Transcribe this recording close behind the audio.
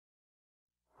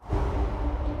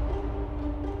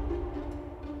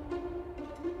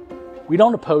We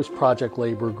don't oppose project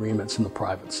labor agreements in the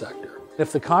private sector.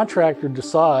 If the contractor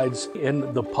decides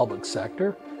in the public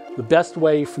sector, the best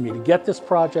way for me to get this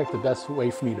project, the best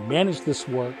way for me to manage this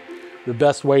work, the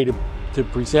best way to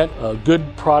present a good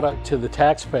product to the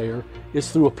taxpayer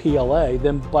is through a PLA,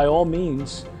 then by all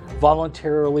means,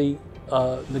 voluntarily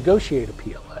negotiate a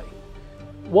PLA.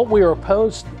 What we are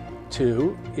opposed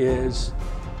to is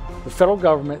the federal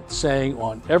government saying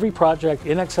on every project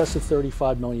in excess of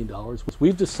 $35 million,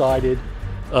 we've decided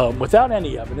without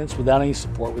any evidence, without any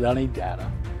support, without any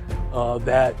data,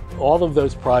 that all of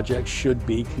those projects should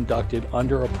be conducted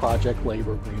under a project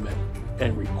labor agreement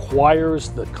and requires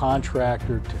the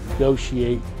contractor to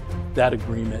negotiate that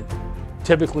agreement,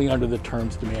 typically under the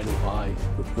terms demanded by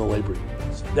the labor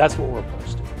unions. That's what we're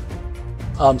opposed to.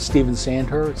 I'm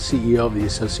Sandherr, CEO of the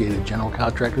Associated General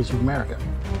Contractors of America.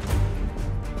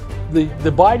 The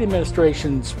Biden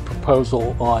administration's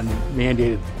proposal on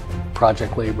mandated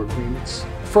project labor agreements,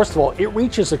 first of all, it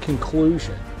reaches a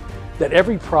conclusion that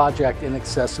every project in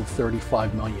excess of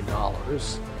 $35 million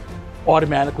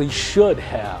automatically should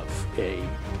have a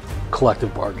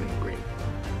collective bargaining agreement,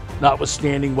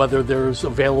 notwithstanding whether there's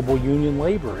available union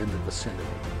labor in the vicinity,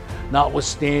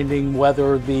 notwithstanding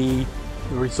whether the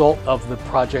result of the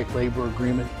project labor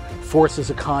agreement forces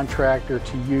a contractor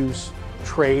to use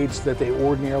trades that they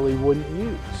ordinarily wouldn't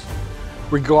use,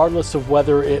 regardless of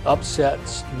whether it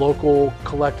upsets local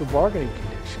collective bargaining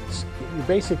conditions. You're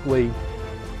basically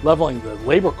leveling the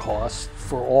labor costs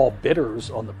for all bidders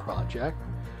on the project.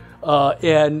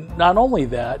 And not only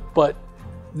that, but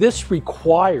this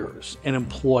requires an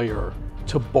employer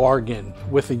to bargain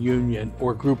with a union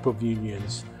or a group of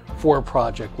unions for a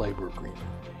project labor agreement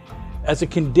as a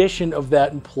condition of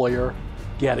that employer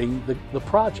getting the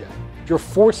project. You're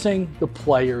forcing the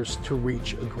players to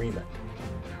reach agreement,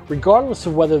 regardless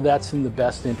of whether that's in the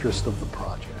best interest of the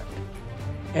project.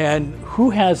 And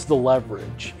who has the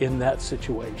leverage in that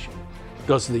situation?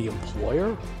 Does the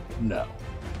employer? No.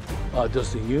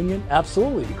 Does the union?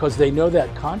 Absolutely, because they know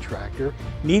that contractor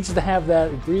needs to have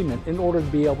that agreement in order to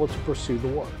be able to pursue the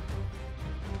work.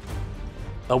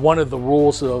 One of the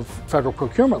rules of federal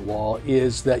procurement law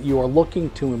is that you are looking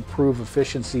to improve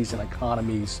efficiencies and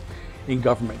economies in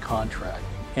government contracting.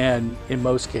 And in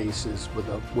most cases,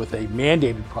 with a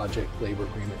mandated project labor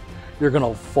agreement, you're going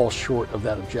to fall short of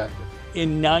that objective.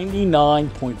 In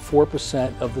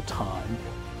 99.4% of the time,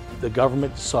 the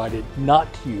government decided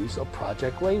not to use a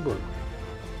project labor agreement.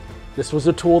 This was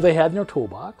a tool they had in their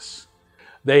toolbox.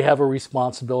 They have a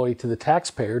responsibility to the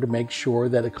taxpayer to make sure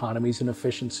that economies and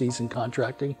efficiencies in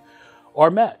contracting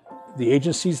are met. The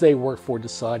agencies they work for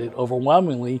decided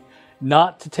overwhelmingly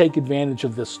not to take advantage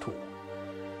of this tool.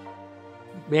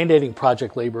 Mandating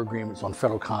project labor agreements on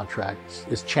federal contracts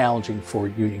is challenging for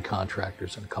union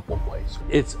contractors in a couple of ways.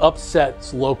 It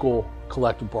upsets local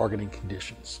collective bargaining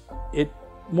conditions. It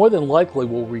more than likely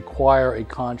will require a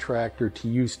contractor to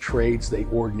use trades they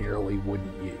ordinarily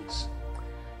wouldn't use.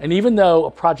 And even though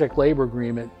a project labor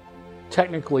agreement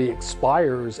technically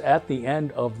expires at the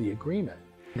end of the agreement,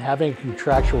 having a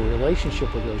contractual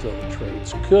relationship with those other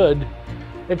trades could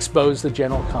expose the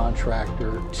general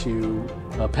contractor to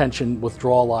pension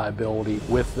withdrawal liability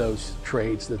with those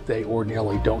trades that they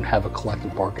ordinarily don't have a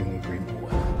collective bargaining agreement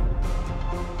with.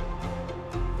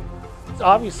 It's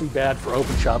obviously bad for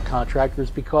open shop contractors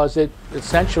because it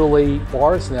essentially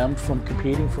bars them from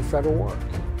competing for federal work.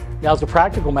 Now, as a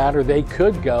practical matter, they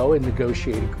could go and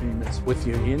negotiate agreements with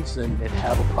unions and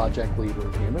have a project labor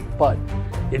agreement, but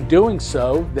in doing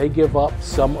so, they give up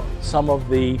some of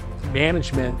the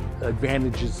management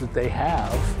advantages that they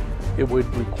have. It would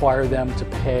require them to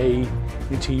pay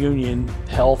into union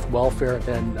health, welfare,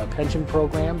 and pension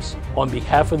programs on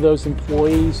behalf of those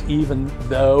employees, even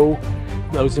though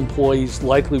those employees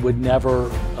likely would never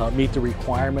meet the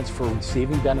requirements for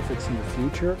receiving benefits in the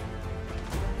future.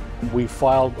 We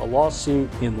filed a lawsuit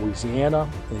in Louisiana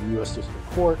in the U.S.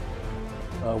 District Court.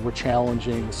 We're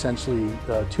challenging essentially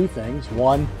two things.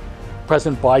 One,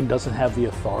 President Biden doesn't have the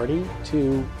authority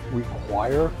to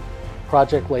require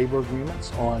project labor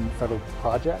agreements on federal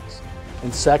projects.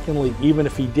 And secondly, even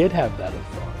if he did have that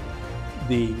authority,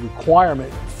 the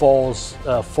requirement falls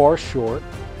far short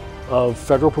of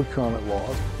federal procurement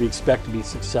laws. We expect to be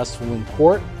successful in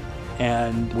court,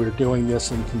 and we're doing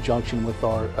this in conjunction with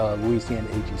our Louisiana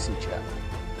AGC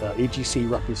chapter. AGC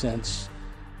represents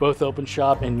both open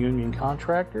shop and union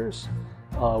contractors.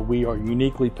 We are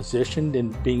uniquely positioned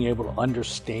in being able to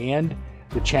understand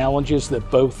the challenges that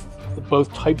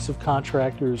both types of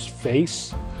contractors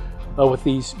face with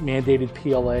these mandated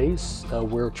PLAs.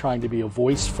 We're trying to be a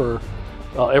voice for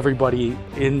everybody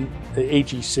in the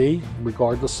AGC,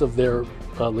 regardless of their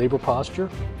labor posture.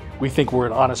 We think we're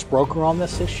an honest broker on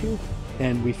this issue,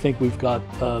 and we think we've got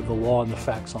the law and the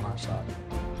facts on our side.